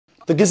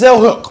The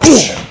gazelle hook.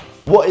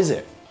 What is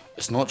it?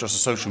 It's not just a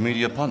social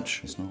media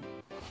punch. It's not.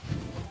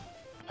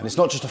 And it's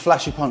not just a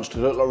flashy punch to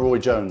look like Roy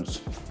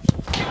Jones.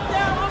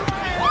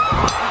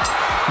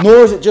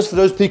 Nor is it just for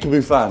those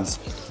peekaboo fans.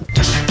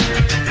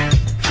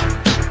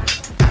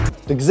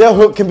 The gazelle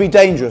hook can be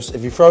dangerous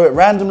if you throw it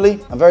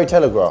randomly and very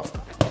telegraphed.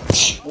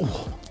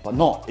 But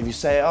not if you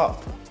set it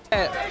up.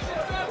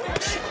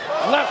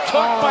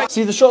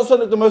 See, the shots that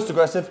look the most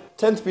aggressive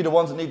tend to be the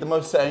ones that need the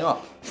most setting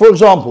up. For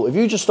example, if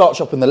you just start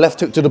chopping the left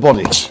hook to the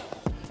body,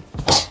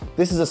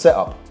 this is a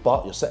setup,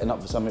 but you're setting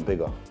up for something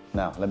bigger.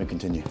 Now, let me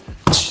continue.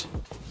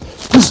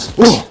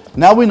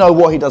 Now we know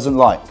what he doesn't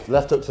like.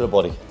 Left hook to the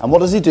body. And what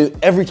does he do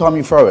every time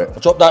you throw it?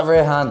 Drop that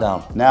rear hand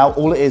down. Now,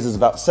 all it is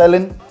about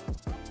selling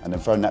and then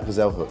throwing that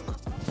gazelle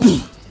hook.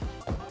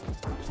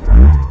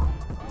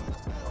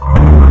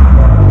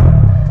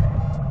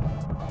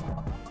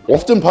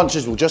 Often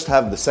punches will just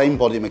have the same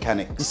body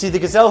mechanics. You see, the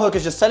gazelle hook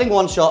is just selling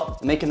one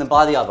shot, making them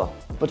buy the other.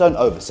 But don't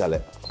oversell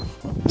it.